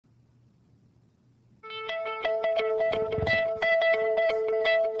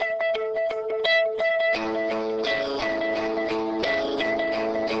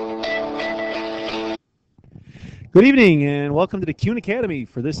Good evening and welcome to the Kuhn Academy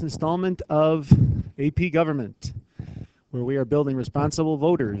for this installment of AP Government, where we are building responsible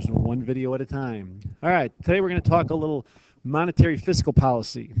voters one video at a time. All right, today we're going to talk a little monetary fiscal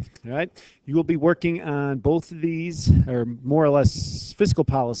policy. All right, you will be working on both of these, or more or less fiscal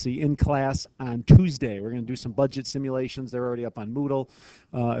policy, in class on Tuesday. We're going to do some budget simulations. They're already up on Moodle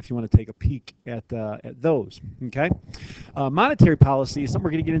if you want to take a peek at those. Okay, monetary policy is something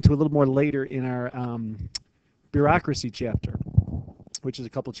we're going to get into a little more later in our bureaucracy chapter, which is a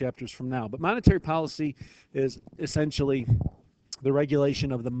couple chapters from now. But monetary policy is essentially the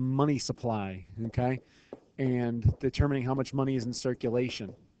regulation of the money supply, okay, and determining how much money is in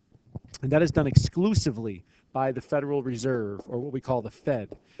circulation. And that is done exclusively by the Federal Reserve, or what we call the Fed.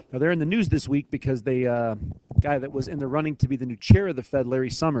 Now, they're in the news this week because the guy that was in the running to be the new chair of the Fed, Larry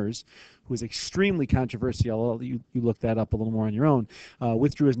Summers, who is extremely controversial, you look that up a little more on your own,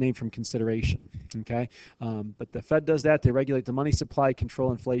 withdrew his name from consideration. Okay, but the Fed does that. They regulate the money supply,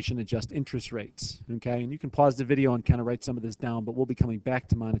 control inflation, adjust interest rates. Okay, and you can pause the video and kind of write some of this down, but we'll be coming back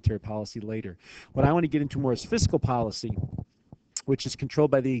to monetary policy later. What I want to get into more is fiscal policy, which is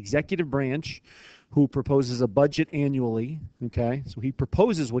controlled by the executive branch, who proposes a budget annually. Okay, so he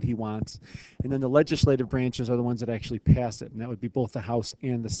proposes what he wants, and then the legislative branches are the ones that actually pass it, and that would be both the House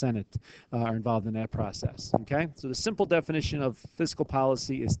and the Senate are involved in that process. Okay, so the simple definition of fiscal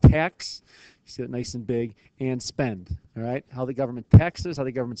policy is tax, you see it nice and big, and spend. All right, how the government taxes, how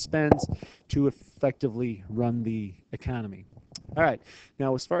the government spends to effectively run the economy. All right,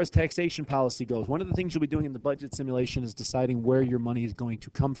 now as far as taxation policy goes, one of the things you'll be doing in the budget simulation is deciding where your money is going to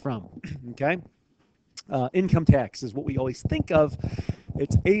come from. Okay, income tax is what we always think of.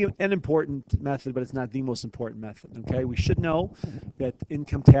 It's an important method, but it's not the most important method. Okay, we should know that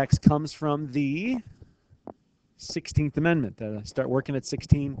income tax comes from the 16th Amendment. Start working at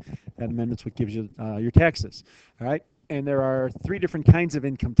 16. That amendment's what gives you your taxes. All right. And there are three different kinds of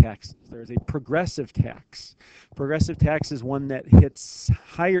income taxes. There's a progressive tax. Progressive tax is one that hits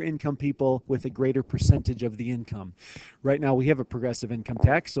higher income people with a greater percentage of the income. Right now we have a progressive income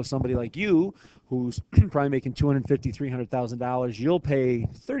tax, so somebody like you who's probably making $250,000, $300,000, you'll pay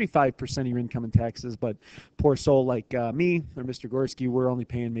 35% of your income in taxes, but poor soul like me or Mr. Gorski, we're only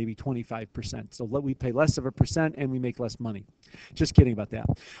paying maybe 25%. So we pay less of a percent and we make less money. Just kidding about that.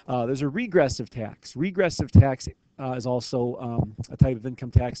 There's a regressive tax. Regressive tax is also a type of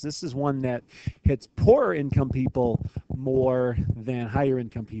income tax. This is one that hits poorer income people more than higher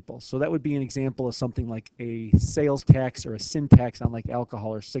income people. So that would be an example of something like a sales tax or a sin tax on like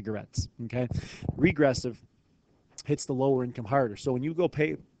alcohol or cigarettes. Okay, regressive hits the lower income harder. So when you go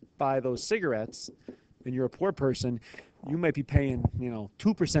buy those cigarettes and you're a poor person, you might be paying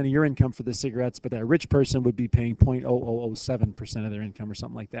 2% of your income for the cigarettes, but that rich person would be paying 0.0007% of their income or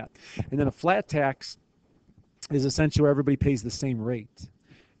something like that. And then a flat tax is essentially where everybody pays the same rate.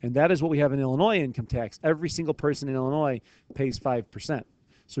 And that is what we have in Illinois income tax. Every single person in Illinois pays 5%.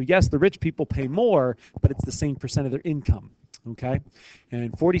 So yes, the rich people pay more, but it's the same percent of their income. Okay,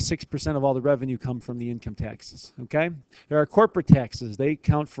 and 46% of all the revenue come from the income taxes. Okay, there are corporate taxes. They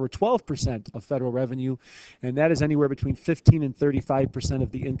account for 12% of federal revenue, and that is anywhere between 15 and 35%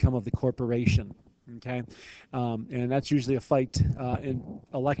 of the income of the corporation. Okay, and that's usually a fight in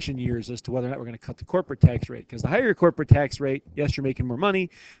election years as to whether or not we're going to cut the corporate tax rate, because the higher your corporate tax rate, yes, you're making more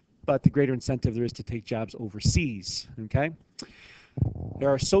money, but the greater incentive there is to take jobs overseas. Okay, there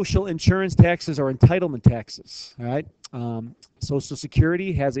are social insurance taxes or entitlement taxes. All right, Social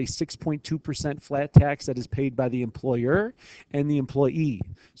Security has a 6.2% flat tax that is paid by the employer and the employee.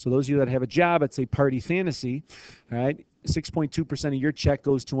 So those of you that have a job, it's a party fantasy. All right, 6.2% of your check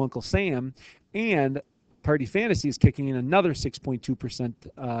goes to Uncle Sam, and Party Fantasy is kicking in another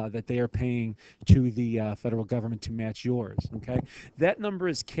 6.2% that they are paying to the federal government to match yours. Okay, that number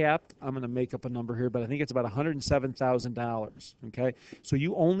is capped. I'm going to make up a number here, but I think it's about $107,000. Okay, so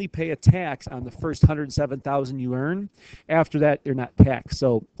you only pay a tax on the first $107,000 you earn. After that, they're not taxed.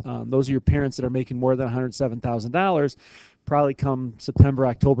 So those are your parents that are making more than $107,000. Probably come September,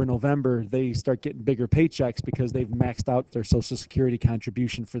 October, November, they start getting bigger paychecks because they've maxed out their Social Security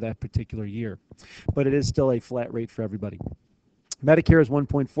contribution for that particular year. But it is still a flat rate for everybody. Medicare is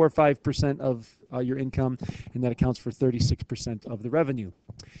 1.45% of your income, and that accounts for 36% of the revenue.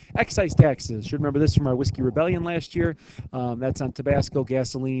 Excise taxes, should remember this from our Whiskey Rebellion last year. That's on Tabasco,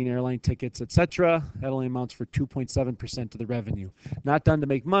 gasoline, airline tickets, etc. That only amounts for 2.7% of the revenue. Not done to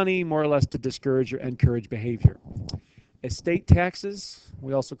make money, more or less to discourage or encourage behavior. Estate taxes,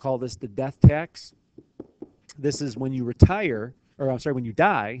 we also call this the death tax. This is when you retire, or I'm sorry, when you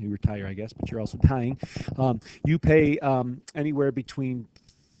die, you retire, I guess, but you're also dying. You pay anywhere between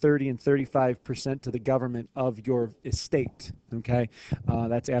 30 and 35% to the government of your estate. Okay,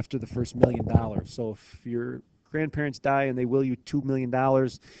 that's after the first $1 million. So if your grandparents die and they will you $2 million,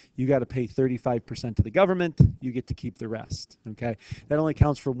 you got to pay 35% to the government. You get to keep the rest. Okay, that only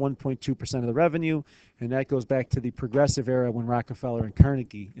counts for 1.2% of the revenue, and that goes back to the progressive era when Rockefeller and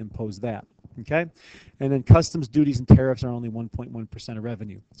Carnegie imposed that. Okay, and then customs duties and tariffs are only 1.1% of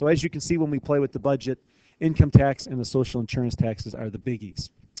revenue. So as you can see, when we play with the budget, income tax and the social insurance taxes are the biggies.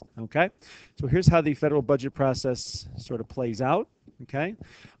 Okay, so here's how the federal budget process sort of plays out. Okay,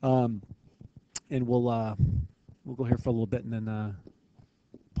 and we'll go here for a little bit and then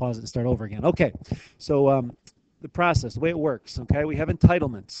pause it and start over again. Okay, so the process, the way it works, okay, we have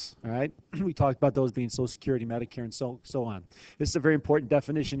entitlements, all right? We talked about those being Social Security, Medicare, and so on. This is a very important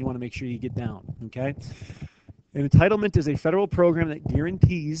definition you want to make sure you get down, okay? An entitlement is a federal program that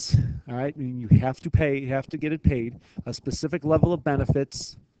guarantees, all right, you have to pay, you have to get it paid, a specific level of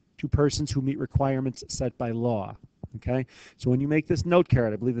benefits to persons who meet requirements set by law. Okay, so when you make this note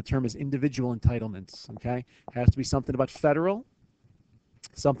card, I believe the term is individual entitlements. Okay, it has to be something about federal,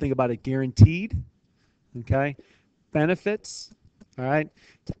 something about it guaranteed. Okay, benefits. All right,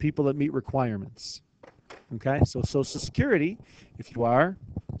 to people that meet requirements. Okay, so Social Security, if you are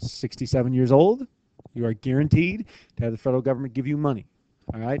 67 years old, you are guaranteed to have the federal government give you money.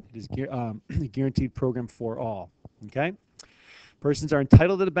 All right, it is a guaranteed program for all. Okay. Persons are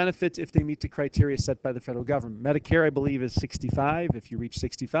entitled to the benefits if they meet the criteria set by the federal government. Medicare, I believe, is 65. If you reach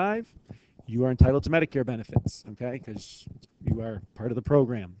 65, you are entitled to Medicare benefits, okay, because you are part of the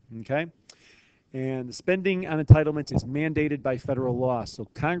program, okay? And the spending on entitlements is mandated by federal law, so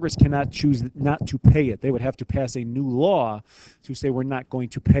Congress cannot choose not to pay it. They would have to pass a new law to say we're not going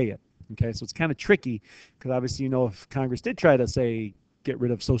to pay it, okay? So it's kind of tricky because obviously, you know, if Congress did try to say, get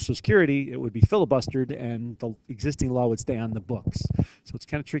rid of Social Security, it would be filibustered and the existing law would stay on the books. So it's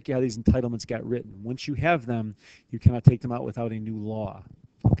kind of tricky how these entitlements got written. Once you have them, you cannot take them out without a new law.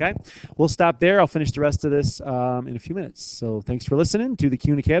 Okay, we'll stop there. I'll finish the rest of this in a few minutes. So thanks for listening to the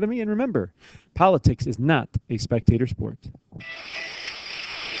Kuhn Academy, and remember, politics is not a spectator sport.